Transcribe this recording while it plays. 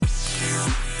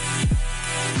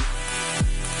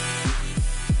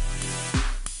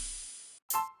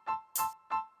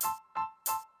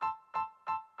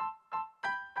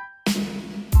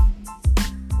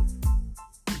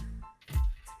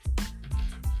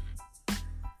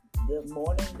Good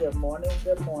morning, good morning,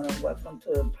 good morning. Welcome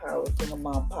to Empower Single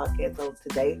Mom Podcast. So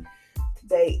today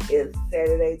is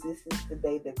Saturday. This is the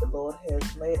day that the Lord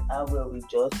has made. I will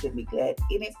rejoice and be glad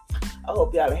in it. I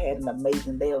hope y'all had an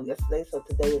amazing day on yesterday. So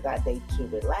today is our day to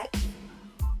relax.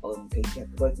 Or in case you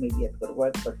have to work, maybe you have to go to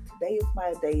work. But today is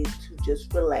my day to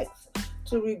just relax,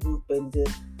 to regroup and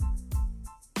rest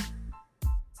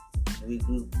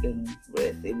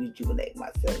and rejuvenate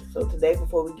myself. So today,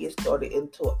 before we get started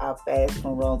into our fast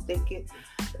from wrong thinking,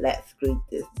 let's greet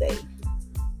this day.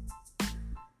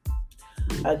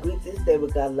 I greet this day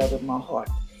with God love in my heart.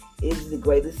 It is the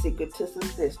greatest secret to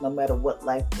success, no matter what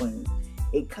life brings.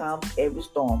 It calms every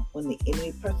storm. When the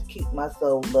enemy persecutes my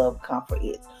soul, love comfort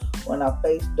it. When I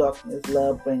face darkness,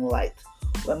 love bring light.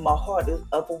 When my heart is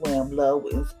overwhelmed, love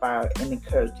will inspire and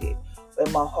encourage it.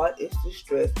 When my heart is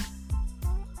distressed,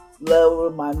 love will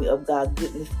remind me of God's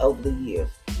goodness over the years.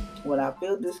 When I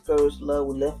feel discouraged, love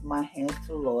will lift my hands to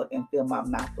the Lord and fill my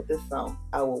mouth with a song.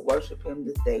 I will worship Him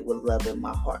this day with love in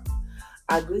my heart.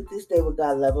 I greet this day with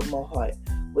God love in my heart.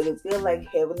 When it feels like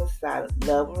heaven is silent,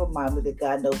 love will remind me that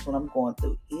God knows what I'm going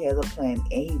through. He has a plan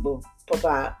and He will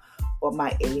provide for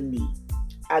my every need.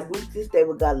 I greet this day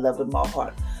with God love in my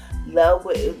heart. Love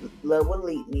will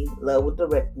lead me. Love will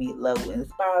direct me. Love will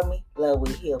inspire me. Love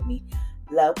will heal me.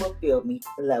 Love will fill me.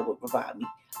 Love will provide me.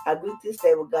 I greet this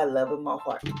day with God love in my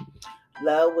heart.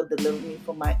 Love will deliver me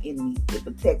from my enemies. It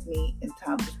will protect me in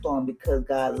times of storm because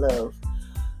God loves.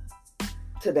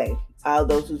 Today, all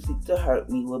those who seek to hurt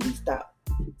me will be stopped.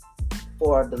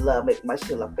 For the love make my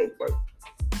shield of faith work.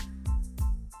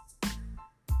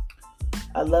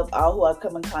 I love all who I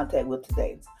come in contact with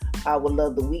today. I will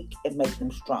love the weak and make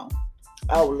them strong.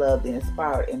 I will love the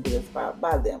inspired and be inspired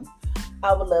by them.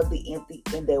 I will love the empty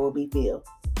and they will be filled.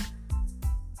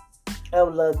 I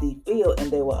will love the filled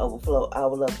and they will overflow. I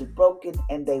will love the broken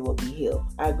and they will be healed.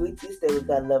 I greet this day with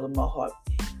God love in my heart.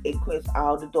 It quenches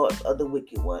all the darts of the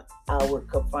wicked one. I will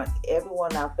confront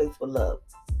everyone I face with love.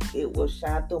 It will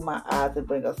shine through my eyes and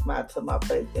bring a smile to my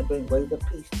face and bring waves of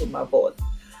peace to my voice.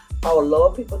 I will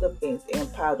lower people's defense and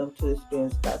empower them to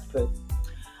experience God's presence.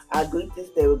 I greet this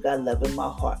day with God love in my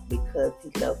heart because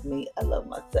He loves me. I love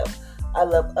myself. I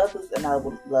love others and I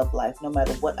will love life no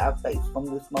matter what I face from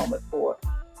this moment forward.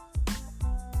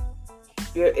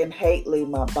 Fear and hate leave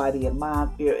my body and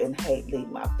mind. Fear and hate leave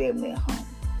my family and home.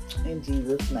 In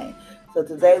Jesus' name. So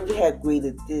today we have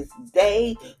greeted this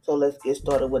day. So let's get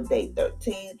started with day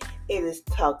 13. It is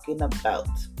talking about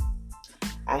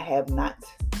I have not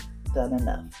done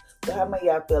enough. So how many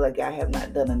of y'all feel like y'all have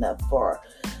not done enough for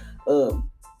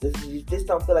you just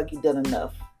don't feel like you've done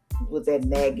enough with that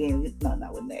nagging? No,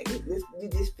 not with nagging. You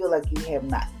just feel like you have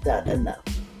not done enough.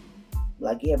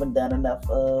 Like you haven't done enough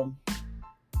for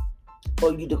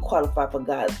you to qualify for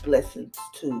God's blessings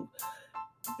and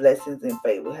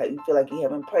favor. You feel like you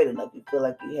haven't prayed enough. You feel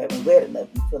like you haven't read enough.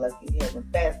 You feel like you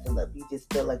haven't fasted enough. You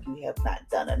just feel like you have not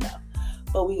done enough.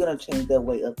 But we're going to change that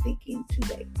way of thinking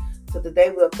today. So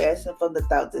today we're fasting from the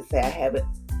thought that say I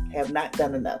have not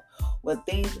done enough. When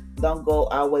things don't go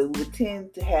our way, we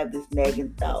tend to have this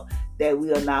nagging thought that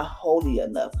we are not holy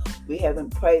enough. We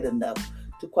haven't prayed enough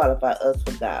to qualify us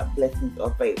for God's blessings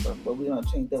or favor. But we're going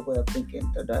to change that way of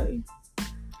thinking today.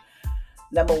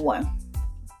 Number 1.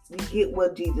 We get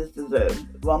what Jesus deserves.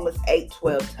 Romans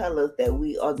 8:12 tells us that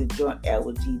we are the joint heir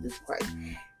with Jesus Christ.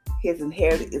 His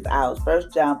inheritance is ours.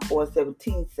 1 John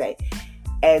 4:17 say,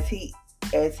 as he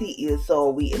is, so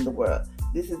are we in the world.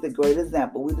 This is the great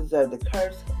example. We deserve the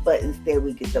curse, but instead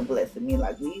we get the blessing. I mean,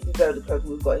 like we deserve the curse,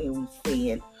 we go ahead and we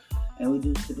sin and we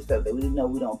do stupid stuff that we know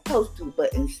we don't supposed to,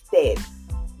 but instead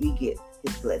we get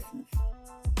His blessings.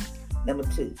 Number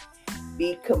 2,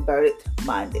 be converted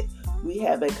minded. We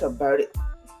have a converted,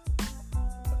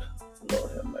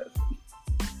 Lord have mercy.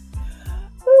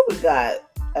 We got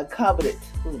a covenant.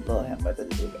 Lord have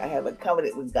mercy. I have a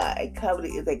covenant with God. A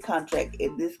covenant is a contract.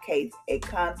 In this case, a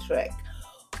contract.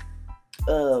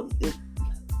 Is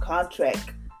contract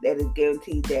that is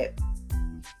guaranteed that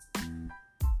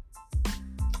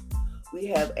we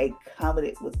have a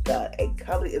covenant with God. A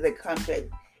covenant is a contract.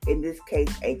 In this case,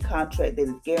 a contract that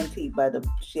is guaranteed by the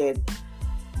shed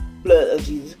blood of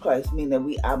Jesus Christ, meaning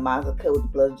that our minds are covered with the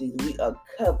blood of Jesus. We are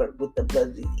covered with the blood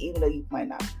of Jesus. Even though you might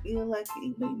not feel like it,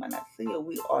 even though you might not see it,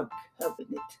 we are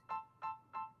covenant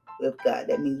with God.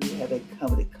 That means we have a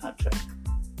covenant contract.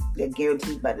 They're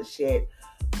guaranteed by the shed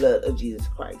blood of Jesus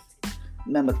Christ.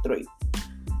 Number 3,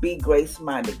 be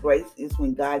grace-minded. Grace is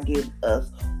when God gives us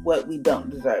what we don't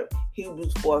deserve.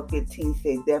 Hebrews 4:15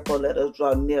 says, therefore let us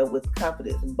draw near with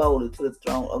confidence and boldly to the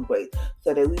throne of grace,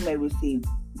 so that we may receive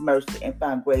mercy and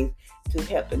find grace to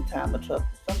help in time of trouble.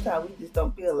 Sometimes we just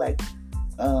don't feel like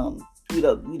we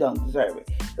don't deserve it.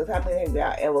 Because how many of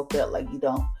y'all ever felt like you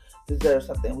don't deserve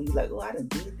something? We like, oh, I done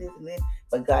did this and then,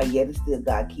 but God, yet and still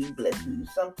God keep blessing you.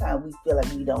 Sometimes we feel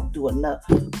like we don't do enough,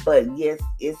 but yes,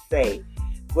 it's say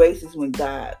grace is when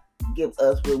God give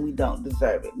us when we don't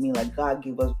deserve it. I mean, like God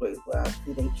give us grace. Well, I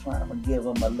see they trying. I'm gonna give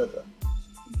them a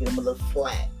little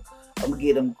slack. I'm gonna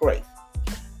give them grace.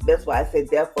 That's why I said,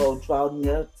 therefore, draw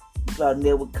near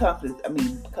with confidence.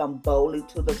 Come boldly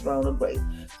to the throne of grace,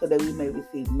 so that we may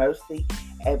receive mercy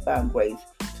and find grace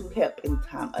to help in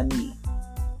time of need.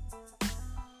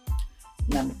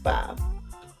 Number 5.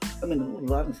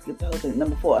 Lord, I skipped the whole thing.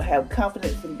 Number 4, have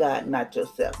confidence in God, not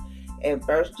yourself. In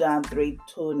 1 John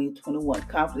 3:20-21,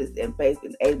 confidence and faith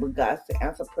enable God to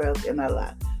answer prayers in our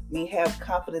life. Have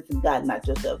confidence in God, not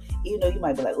yourself. Even though you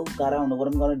might be like, oh God, I don't know what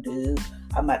I'm gonna do.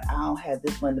 I don't have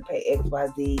this money to pay X, Y,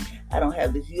 Z. I don't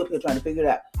have this. You up here trying to figure it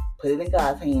out. Put it in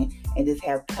God's hand and just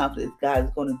have confidence. God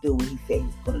is gonna do what He said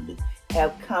He's gonna do.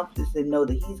 Have confidence and know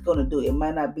that He's gonna do it. It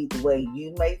might not be the way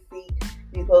you may see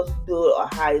you're supposed to do it or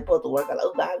how you're supposed to work out. Like,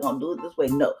 oh, God's gonna do it this way.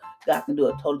 No, God can do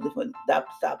it totally different.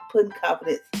 Stop putting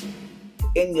confidence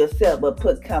in yourself, but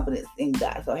put confidence in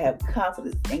God. So have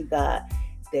confidence in God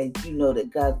that you know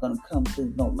that God's gonna come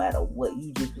through no matter what.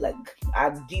 You just like,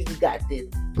 Jesus got this.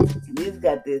 Jesus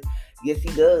got this. Yes, He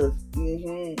does.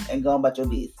 And go on about your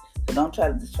business. So don't try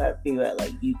to figure out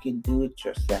like you can do it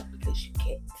yourself, because you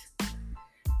can't.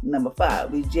 Number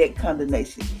 5, reject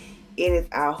condemnation. It is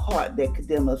our heart that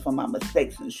condemns us from our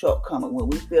mistakes and shortcomings. When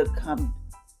we feel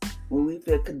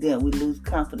condemned, we lose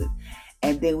confidence,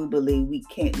 and then we believe we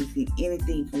can't receive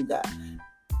anything from God.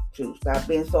 True. Stop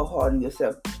being so hard on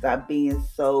yourself. Stop being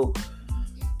so,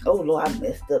 oh Lord, I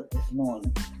messed up this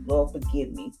morning. Lord,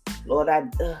 forgive me. Lord, I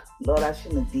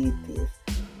shouldn't have did this,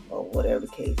 or whatever the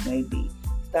case may be.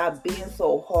 Stop being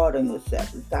so hard on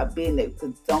yourself, and stop being there.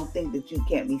 Don't think that you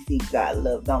can't receive God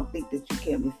love. Don't think that you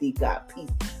can't receive God peace.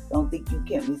 Don't think you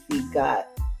can't receive God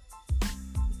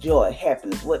joy,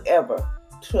 happiness, whatever.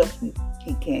 Trust me,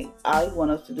 He can. All He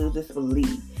wants us to do is just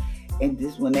believe. And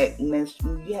this when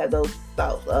you have those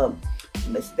thoughts of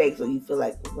mistakes, or you feel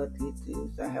like, what did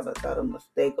this? I have a thought of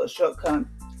mistake or shortcoming.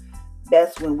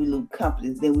 That's when we lose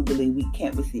confidence. Then we believe we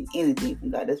can't receive anything from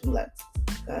God. That's when we're like,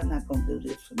 God's not going to do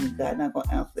this for me. God's not going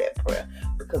to answer that prayer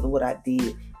because of what I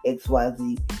did, X, Y,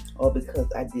 Z, or because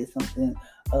I did something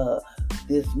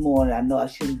this morning I know I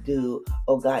shouldn't do,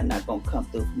 or God not going to come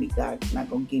through for me. God's not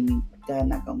going to give me, God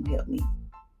not going to help me.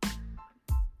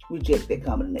 Reject that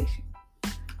condemnation.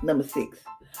 Number 6,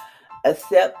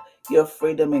 accept your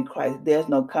freedom in Christ. There's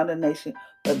no condemnation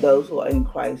for those who are in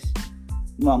Christ.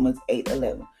 Romans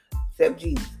 8:11. Accept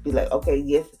Jesus. Be like, okay,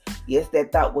 yes,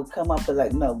 that thought would come up, but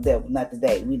like, no, that was not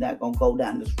today. We're not going to go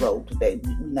down this road today.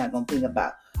 We're not going to think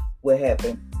about what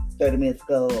happened 30 minutes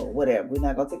ago or whatever. We're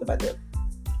not going to think about that.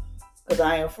 Because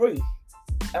I am free.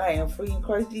 I am free in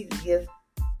Christ Jesus. Yes.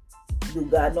 Do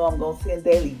God know I'm going to sin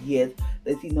daily? Yes.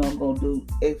 Does He know I'm going to do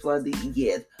X, Y, Z?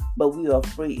 Yes. But we are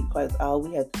free in Christ. All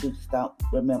we have to do is stop,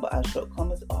 remember our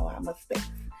shortcomings or our mistakes.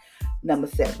 Number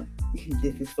 7.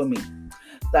 This is for me.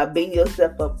 Stop beating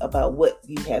yourself up about what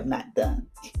you have not done.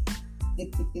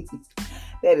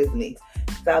 That is me.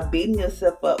 Stop beating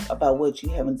yourself up about what you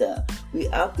haven't done. We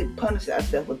often punish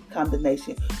ourselves with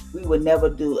condemnation. We will never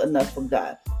do enough for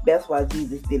God. That's why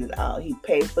Jesus did it all. He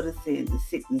paid for the sin, the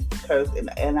sickness, the curse,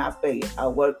 and our failure.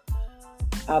 Our work,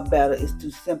 our battle is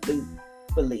to simply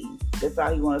believe. That's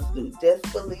all He wants us to do.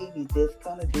 Just believe. He's just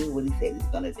going to do what He said He's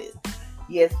going to do.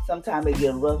 Yes, sometimes it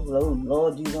get rough.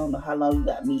 Lord, you don't know how long you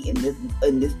got me in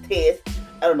this test.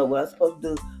 I don't know what I'm supposed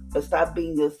to do. But stop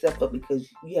beating yourself up because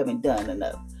you haven't done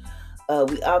enough.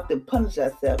 We often punish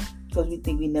ourselves because we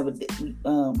think we never did. We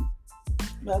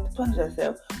have to punish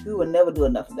ourselves. We will never do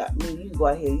enough for God. I mean, you can go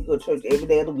out here, you go to church every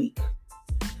day of the week.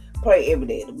 Pray every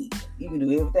day of the week. You can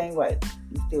do everything right.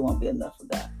 You still won't be enough for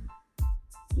God.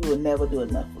 We will never do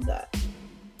enough for God.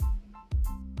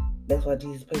 That's why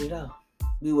Jesus paid it all.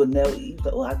 We will never, you say,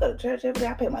 oh, I go to church every day.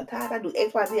 I pay my tithe. I do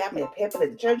X, Y, Z. I'm helping at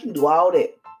the church. You can do all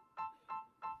that.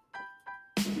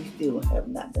 You still have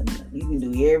not done enough. You can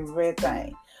do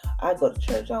everything. I go to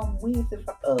church on Wednesdays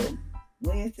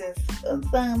and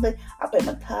Sunday. I pay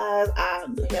my tithes. I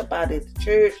help out at the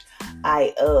church.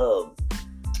 I'm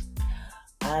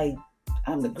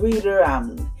the greeter.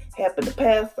 I'm helping the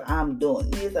pastor. I'm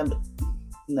doing this.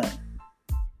 No.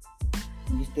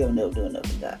 You still never do enough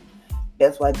for God.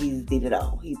 That's why Jesus did it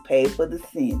all. He paid for the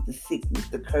sin, the sickness,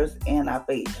 the curse, and our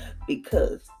faith.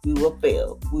 Because we will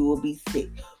fail. We will be sick.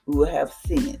 We will have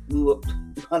sin. We will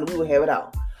have it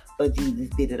all. But Jesus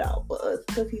did it all for us.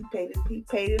 Because He paid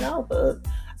it all for us.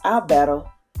 Our battle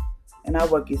and our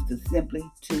work is to simply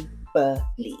to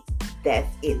believe. That's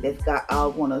it. That's God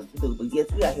all want us to do. But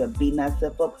yes, we out here beating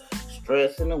ourselves up,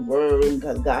 stressing and worrying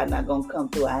because God not gonna come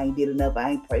through. I ain't did enough.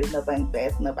 I ain't prayed enough. I ain't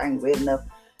fast enough. I ain't read enough.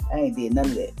 I ain't did none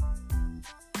of that.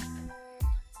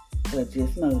 But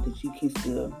just know that you can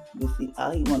still receive.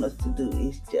 All He wants us to do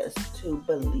is just to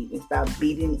believe and stop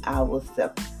beating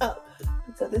ourselves up,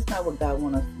 because that's not what God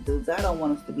wants us to do. God don't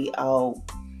want us to be all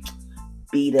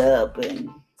beat up and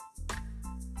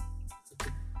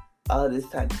all this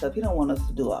type of stuff. He don't want us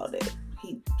to do all that.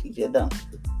 He just don't.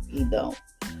 He don't.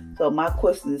 So my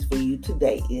question is for you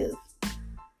today is,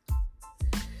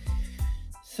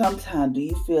 sometimes do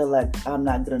you feel like I'm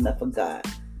not good enough for God?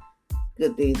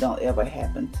 Good things don't ever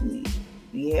happen to me.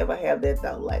 Do you ever have that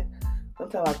thought? Like,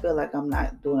 sometimes I feel like I'm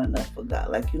not doing enough for God.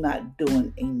 Like you're not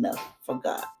doing enough for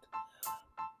God.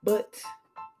 But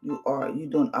you are. You're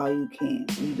doing all you can.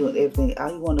 You're doing everything.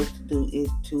 All you want us to do is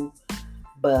to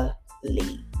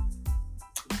believe.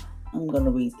 I'm going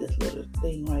to read this little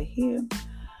thing right here.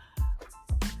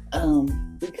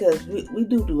 Because we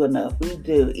do enough. We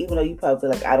do. Even though you probably feel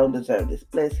like I don't deserve this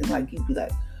blessing. Like you be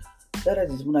like, God, I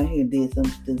just went out here and did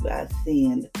something stupid. I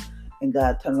sinned, and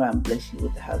God turned around and blessed you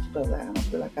with the house. But like, I don't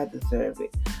feel like I deserve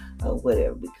it or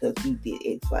whatever because you did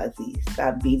X, Y, Z.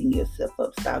 Stop beating yourself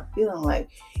up. Stop feeling like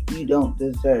you don't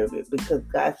deserve it, because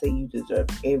God said you deserve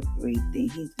everything.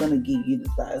 He's going to give you the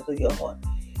desires of your heart.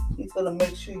 He's going to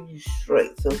make sure you're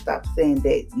straight. So stop saying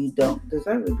that you don't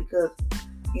deserve it, because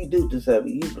you do deserve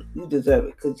it. You deserve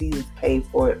it because Jesus paid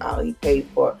for it all. He paid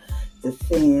for the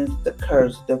sins, the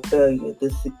curse, the failure, the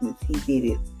sickness. He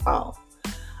did it all.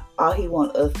 All He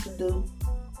wants us to do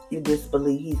is just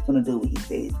believe He's going to do what He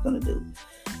said He's going to do.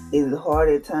 Is it hard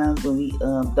at times when we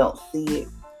don't see it?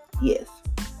 Yes.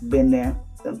 Been there.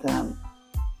 Sometimes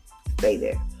stay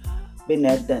there. Been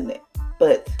there, done that.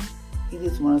 But He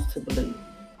just wants us to believe.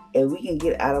 And we can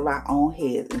get out of our own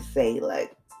heads and say,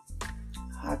 like,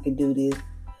 I can do this.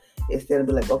 Instead of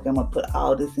be like, okay, I'm going to put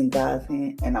all this in God's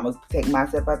hand and I'm going to take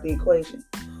myself out the equation.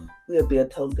 We'll be a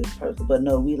totally different person. But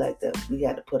no, we like that. We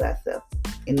got to put ourselves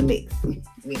in the mix. we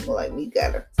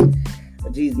got to.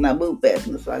 Jesus not move fast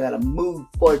enough, so I got to move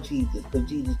for Jesus, because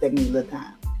Jesus taking me a little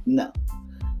time. No.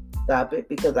 Stop it,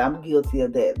 because I'm guilty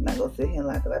of that. I'm not going to sit here and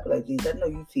lie, because I be like, Jesus, I know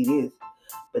you see this.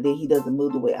 But then He doesn't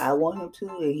move the way I want Him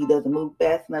to, and He doesn't move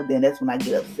fast enough, then that's when I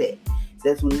get upset.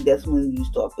 That's when you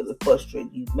start feeling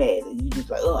frustrated, you mad, and you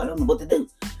just like, oh, I don't know what to do.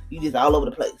 You just all over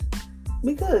the place.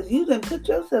 Because you didn't put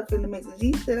yourself in the mix.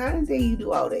 Jesus said, I didn't tell you to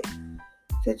do all that.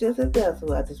 Set yourself down,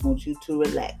 so I just want you to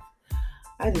relax.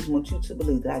 I just want you to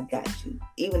believe that I got you.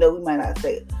 Even though we might not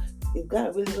say, is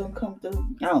God really going to come through?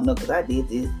 I don't know, because I did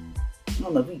this. I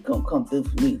don't know if He's going to come through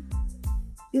for me.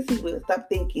 You see, we'll stop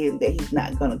thinking that He's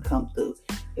not going to come through.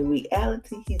 In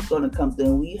reality, He's going to come through.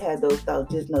 And when you have those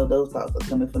thoughts, just know those thoughts are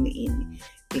coming from the enemy.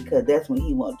 Because that's when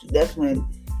he wants you. That's when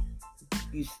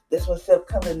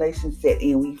self-condemnation set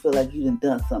in. When you feel like you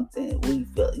done something. When you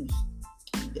feel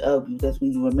that's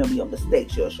when you remember your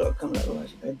mistakes, your shortcomings. Like, oh,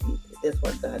 I did that. That's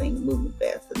why God ain't moving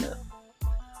fast enough.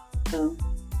 No,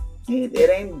 it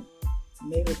ain't.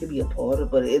 Maybe it could be a part of,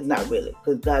 but it's not really.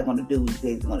 Because God's going to do what He says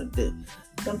He's going to do.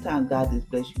 Sometimes God just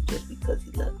bless you just because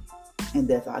He loves you. And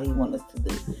that's all He wants us to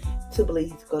do. To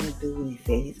believe He's going to do what He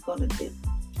said He's going to do.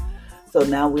 So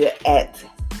now we're at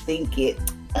think it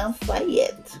and say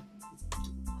it.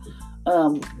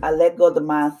 I let go of the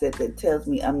mindset that tells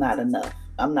me I'm not enough.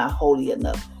 I'm not holy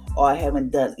enough. Or I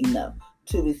haven't done enough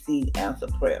to receive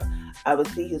answered prayer. I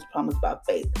receive His promise by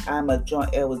faith. I'm a joint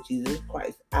heir with Jesus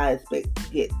Christ. I expect to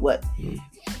get what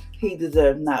He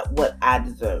deserves, not what I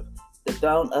deserve. The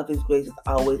throne of His grace is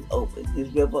always open. His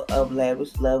river of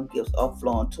lavish love gifts are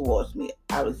flowing towards me.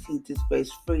 I receive His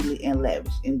grace freely and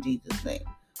lavish in Jesus' name.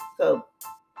 So,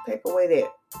 take away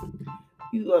that.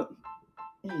 You go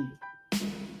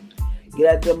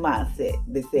get out your mindset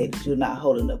that said that you're not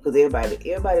holy enough. Because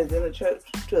everybody's in the church,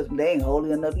 trust me, they ain't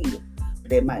holy enough either.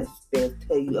 But they'll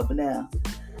tell you up and down,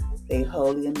 they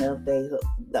holy enough.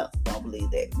 Don't believe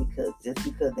that, because just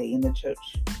because they in the church.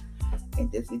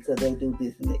 And just because they do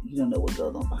this and that, you don't know what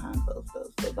goes on behind those doors.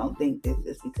 So don't think this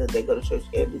is because they go to church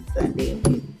every Sunday and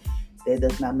week. That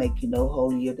does not make you no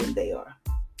holier than they are.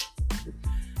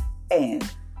 And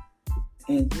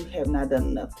you have not done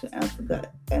enough to answer God.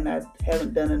 And I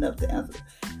haven't done enough to answer.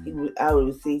 I will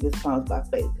receive His promise by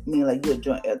faith. Meaning like you're a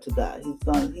joint heir to God. He's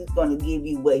gonna give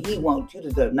you what He wants you to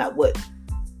deserve, not what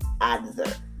I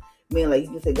deserve. Meaning like you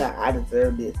can say, God, I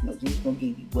deserve this. No, Jesus gonna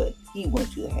give you what He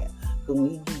wants you to have. Because when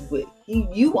He gives you what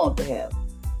you want to have,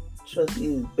 trust me, it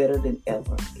is better than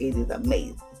ever. It is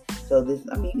amazing. So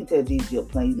you can tell Jesus your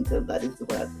plan. You can tell God, this is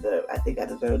what I deserve. I think I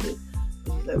deserve this.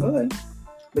 But He's like, all right.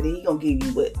 But then He gonna give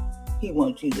you what He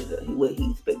wants you to do, what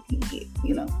He expects you to get.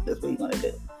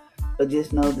 But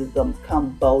just know that going to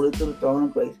come boldly to the throne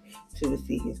of grace to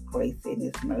receive his grace and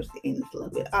his mercy and his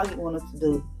love. And all he wants us to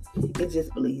do is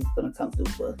just believe he's going to come through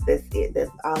for us. That's it. That's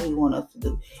all he wants us to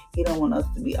do. He don't want us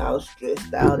to be all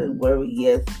stressed out and worried.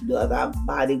 Yes, does our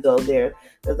body go there?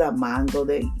 Does our mind go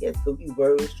there? Yes, because we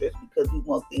worry and stress because we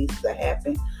want things to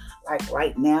happen like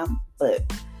right now.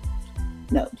 But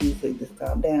no, Jesus said, just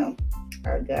calm down.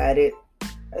 I got it.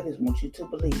 I just want you to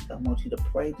believe. I want you to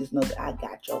pray. Just know that I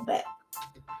got your back.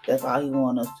 That's all he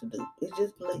wants us to do. Is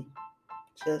just believe.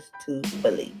 Just to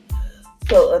believe.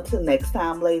 So until next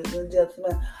time, ladies and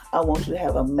gentlemen, I want you to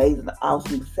have an amazing,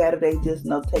 awesome Saturday. Just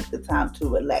know, take the time to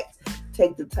relax.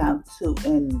 Take the time to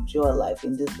enjoy life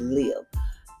and just live,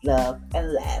 love,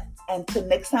 and laugh. Until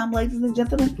next time, ladies and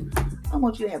gentlemen, I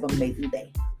want you to have an amazing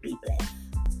day. Be blessed.